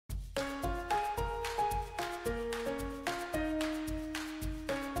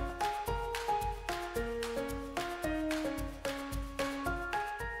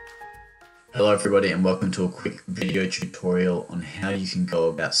Hello everybody and welcome to a quick video tutorial on how you can go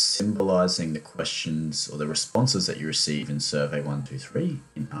about symbolizing the questions or the responses that you receive in Survey123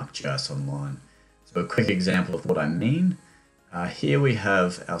 in ArcGIS Online. So a quick example of what I mean. Here we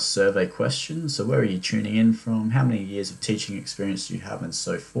have our survey questions. So where are you tuning in from? How many years of teaching experience do you have and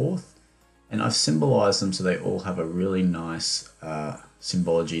so forth? And I've symbolized them so they all have a really nice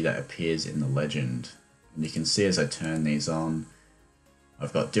symbology that appears in the legend. And you can see as I turn these on,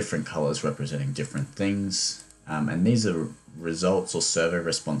 I've got different colors representing different things, and these are results or survey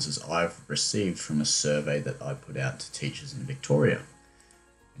responses I've received from a survey that I put out to teachers in Victoria.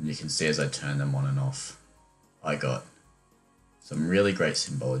 And you can see as I turn them on and off, I got some really great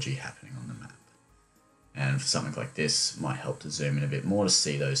symbology happening on the map. And for something like this, might help to zoom in a bit more to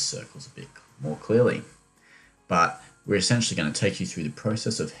see those circles a bit more clearly. But we're essentially going to take you through the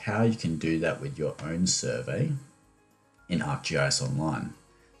process of how you can do that with your own survey in ArcGIS Online.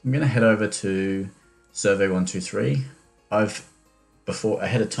 I'm going to head over to Survey123.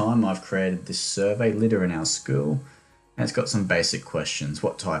 Ahead of time, I've created this survey, litter in our school, and it's got some basic questions.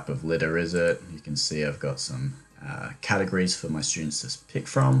 What type of litter is it? You can see I've got some categories for my students to pick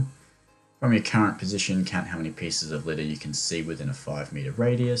from. From your current position, count how many pieces of litter you can see within a 5-meter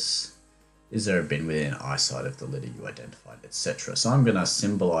radius. Is there a bin within eyesight of the litter you identified, etc. So I'm going to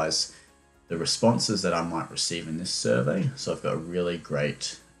symbolize the responses that I might receive in this survey. So I've got a really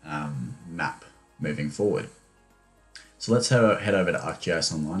great map moving forward. So let's head over to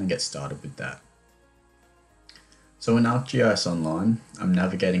ArcGIS Online and get started with that. So in ArcGIS Online, I'm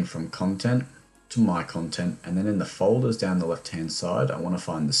navigating from content to my content, and then in the folders down the left-hand side, I want to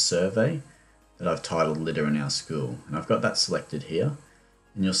find the survey that I've titled Litter in Our School. And I've got that selected here.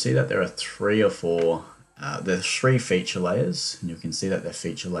 And you'll see that there are three feature layers, and you can see that they're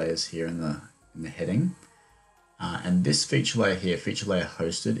feature layers here in the heading. And this feature layer here, feature layer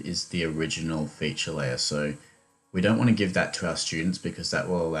hosted, is the original feature layer. So we don't want to give that to our students because that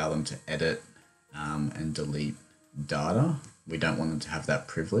will allow them to edit and delete data. We don't want them to have that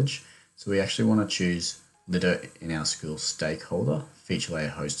privilege. So we actually want to choose Litter in Our School Stakeholder, feature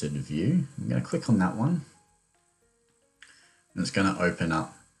layer hosted view. I'm going to click on that one. And it's going to open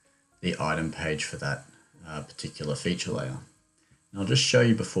up the item page for that particular feature layer. And I'll just show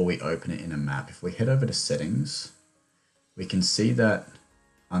you before we open it in a map. If we head over to settings, we can see that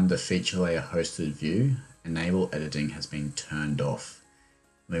under feature layer hosted view, enable editing has been turned off.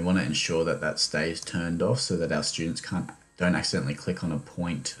 And we want to ensure that that stays turned off so that our students don't accidentally click on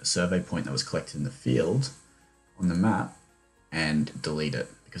a survey point that was collected in the field on the map and delete it.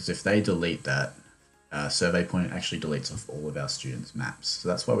 Because if they delete that, survey point actually deletes off all of our students' maps. So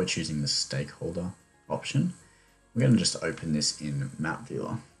that's why we're choosing the stakeholder option. We're going to just open this in Map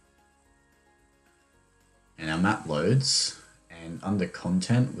Viewer. And our map loads, and under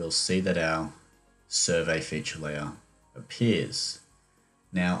content, we'll see that our survey feature layer appears.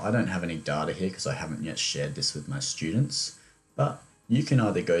 Now, I don't have any data here because I haven't yet shared this with my students, but you can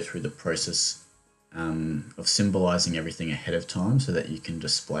either go through the process of symbolizing everything ahead of time so that you can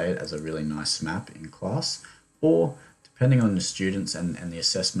display it as a really nice map in class, or depending on the students and the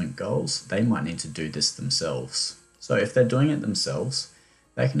assessment goals, they might need to do this themselves. So if they're doing it themselves,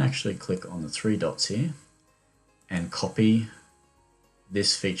 they can actually click on the 3 dots here and copy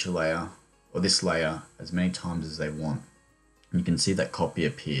this feature layer or this layer as many times as they want. And you can see that copy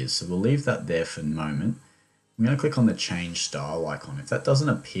appears. So we'll leave that there for the moment. I'm going to click on the change style icon. If that doesn't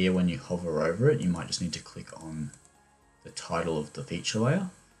appear when you hover over it, you might just need to click on the title of the feature layer.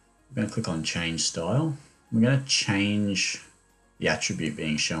 I'm going to click on change style. We're going to change the attribute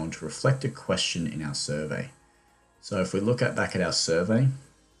being shown to reflect a question in our survey. So if we look back at our survey,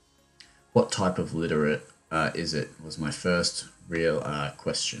 what type of litter is it was my first real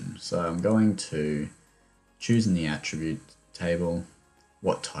question. So I'm going to choose in the attribute table,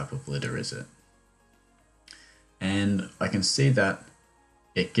 what type of litter is it? And I can see that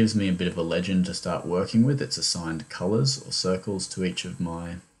it gives me a bit of a legend to start working with. It's assigned colors or circles to each of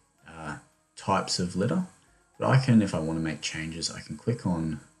my types of litter. But I can, if I want to make changes, I can click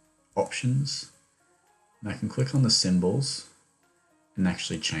on options and I can click on the symbols and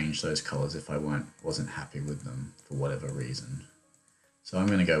actually change those colors if I wasn't happy with them for whatever reason. So I'm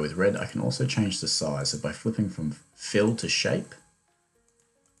going to go with red. I can also change the size. So by flipping from fill to shape,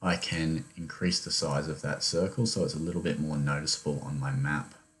 I can increase the size of that circle so it's a little bit more noticeable on my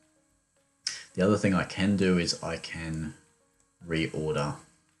map. The other thing I can do is I can reorder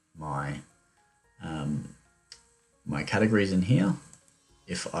my my categories in here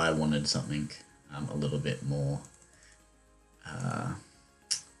if I wanted something a little bit more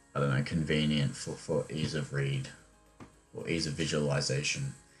convenient for ease of read or ease of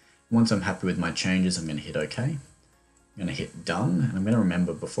visualization. once I'm happy with my changes, I'm going to hit OK. I'm going to hit done, and I'm going to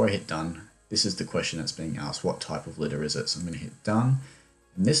remember before I hit done, this is the question that's being asked, what type of litter is it? So I'm going to hit done,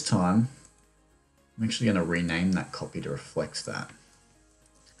 and this time I'm actually going to rename that copy to reflect that.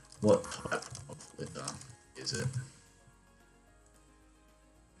 What type of litter is it?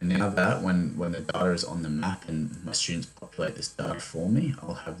 And now that when the data is on the map and my students populate this data for me,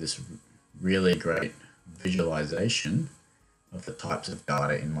 I'll have this really great visualization of the types of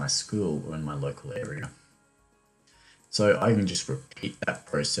data in my school or in my local area. So I can just repeat that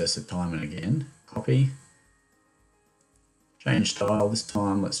process time and again. Copy, change style. This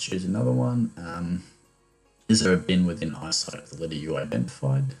time let's choose another one. Is there a bin within eyesight of the litter you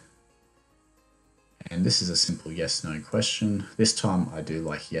identified? And this is a simple yes/no question. This time I do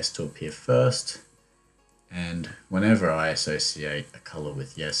like yes to appear first. And whenever I associate a color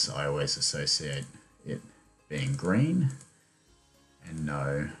with yes, I always associate it being green, and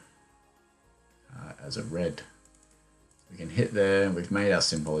no as a red. We can hit there, we've made our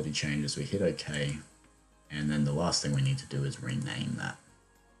symbology changes, we hit OK, and then the last thing we need to do is rename that.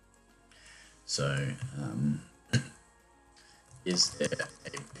 So, is there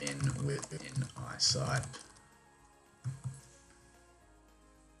a bin within eyesight?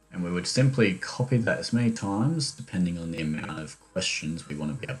 And we would simply copy that as many times depending on the amount of questions we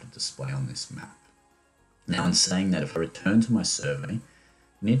want to be able to display on this map. Now, in saying that, if I return to my survey, you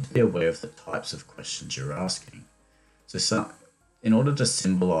need to be aware of the types of questions you're asking. So in order to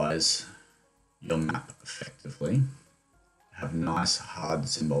symbolize your map effectively, have nice hard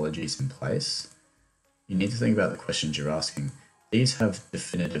symbologies in place, you need to think about the questions you're asking. These have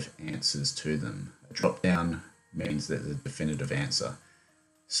definitive answers to them. A drop down means that there's a definitive answer.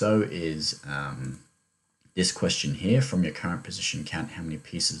 So is this question here, from your current position, count how many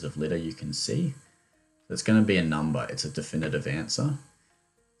pieces of litter you can see. So it's going to be a number, it's a definitive answer.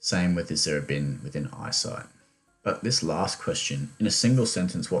 Same with, is there a bin within eyesight? But this last question, in a single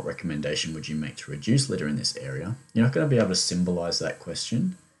sentence, what recommendation would you make to reduce litter in this area? You're not going to be able to symbolize that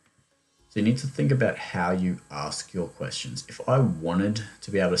question. So you need to think about how you ask your questions. If I wanted to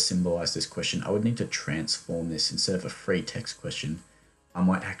be able to symbolize this question, I would need to transform this. Instead of a free text question, I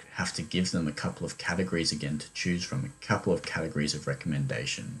might have to give them a couple of categories again to choose from, a couple of categories of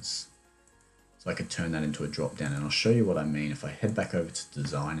recommendations. So I could turn that into a drop down, and I'll show you what I mean. If I head back over to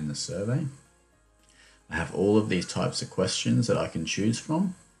design in the survey, I have all of these types of questions that I can choose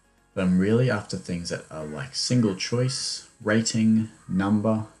from, but I'm really after things that are like single choice, rating,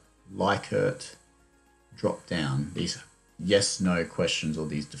 number, Likert, drop down, these yes, no questions, or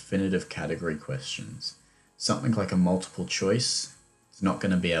these definitive category questions. Something like a multiple choice, it's not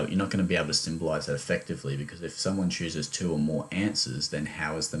going to be able, you're not going to be able to symbolize that effectively, because if someone chooses 2 or more answers, then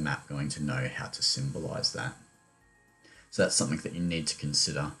how is the map going to know how to symbolize that? So that's something that you need to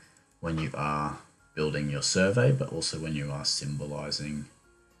consider when you are building your survey, but also when you are symbolizing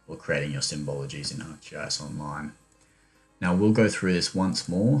or creating your symbologies in ArcGIS Online. Now we'll go through this once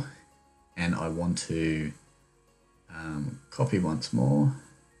more, and I want to copy once more,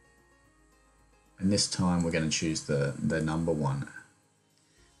 and this time we're going to choose the number one.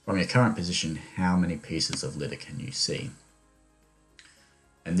 From your current position, how many pieces of litter can you see?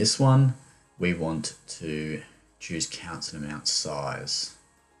 And this one, we want to choose counts and amount size.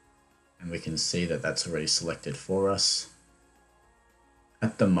 And we can see that that's already selected for us.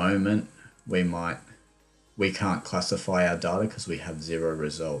 At the moment, we can't classify our data because we have 0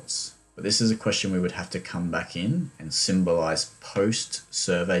 results. But this is a question we would have to come back in and symbolize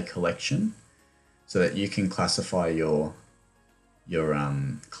post-survey collection so that you can classify your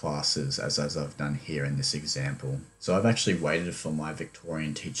classes as I've done here in this example. So I've actually waited for my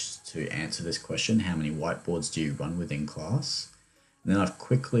Victorian teachers to answer this question, how many whiteboards do you run within class? And then I've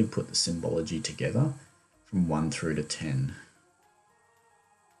quickly put the symbology together from 1 through to 10.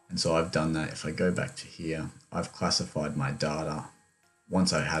 And so I've done that. If I go back to here, I've classified my data.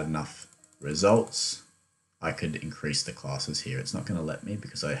 Once I had enough results, I could increase the classes here. It's not going to let me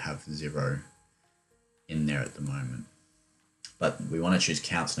because I have 0 in there at the moment. But we want to choose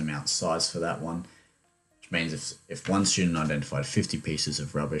counts and amount size for that one, which means if one student identified 50 pieces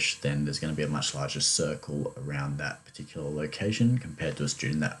of rubbish, then there's going to be a much larger circle around that particular location compared to a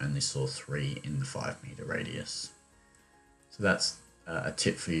student that only saw 3 in the 5-meter radius. So that's a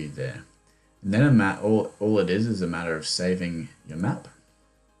tip for you there. And then all it is a matter of saving your map.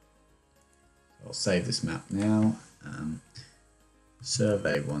 I'll save this map now.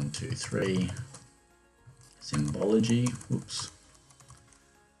 Survey123 symbology. Oops.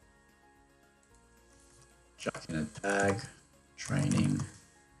 Chuck in a tag, training.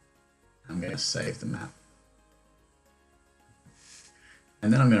 I'm going to save the map.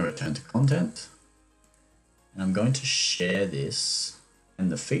 And then I'm going to return to content, and I'm going to share this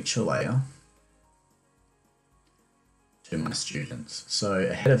and the feature layer to my students. So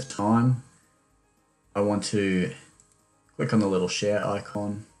ahead of time, I want to click on the little share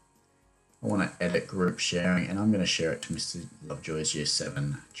icon. I want to edit group sharing, and I'm going to share it to Mr. Lovejoy's Year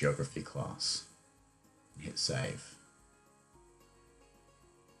 7 Geography class. Hit save.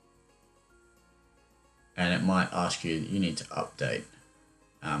 And it might ask you need to update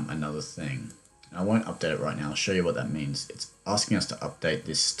another thing. And I won't update it right now. I'll show you what that means. It's asking us to update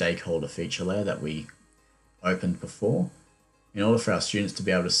this stakeholder feature layer that we opened before. In order for our students to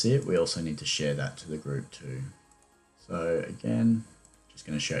be able to see it, we also need to share that to the group too. So again, just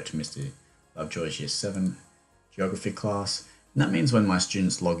going to share it to Mr. Lovejoy's Year 7 Geography class. And that means when my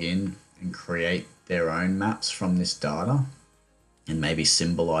students log in and create their own maps from this data and maybe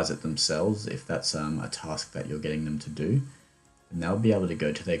symbolize it themselves, if that's a task that you're getting them to do, then they'll be able to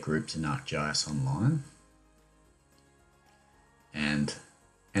go to their groups in ArcGIS Online and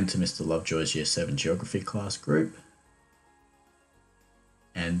enter Mr. Lovejoy's Year 7 Geography class group,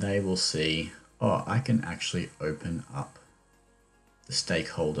 and they will see, oh, I can actually open up the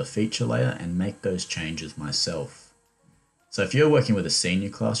stakeholder feature layer and make those changes myself. So if you're working with a senior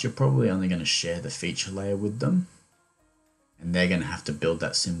class, you're probably only going to share the feature layer with them, and they're going to have to build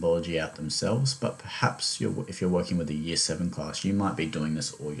that symbology out themselves. But perhaps if you're working with a Year 7 class, you might be doing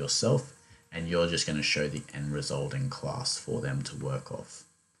this all yourself, and you're just going to show the end result in class for them to work off.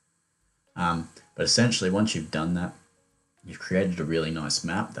 But essentially, once you've done that, you've created a really nice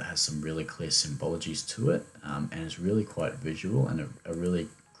map that has some really clear symbologies to it, and is really quite visual and a really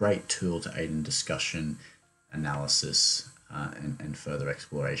great tool to aid in discussion, analysis, and further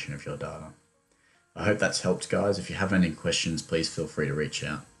exploration of your data. I hope that's helped, guys. If you have any questions, please feel free to reach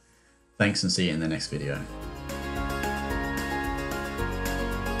out. Thanks, and see you in the next video.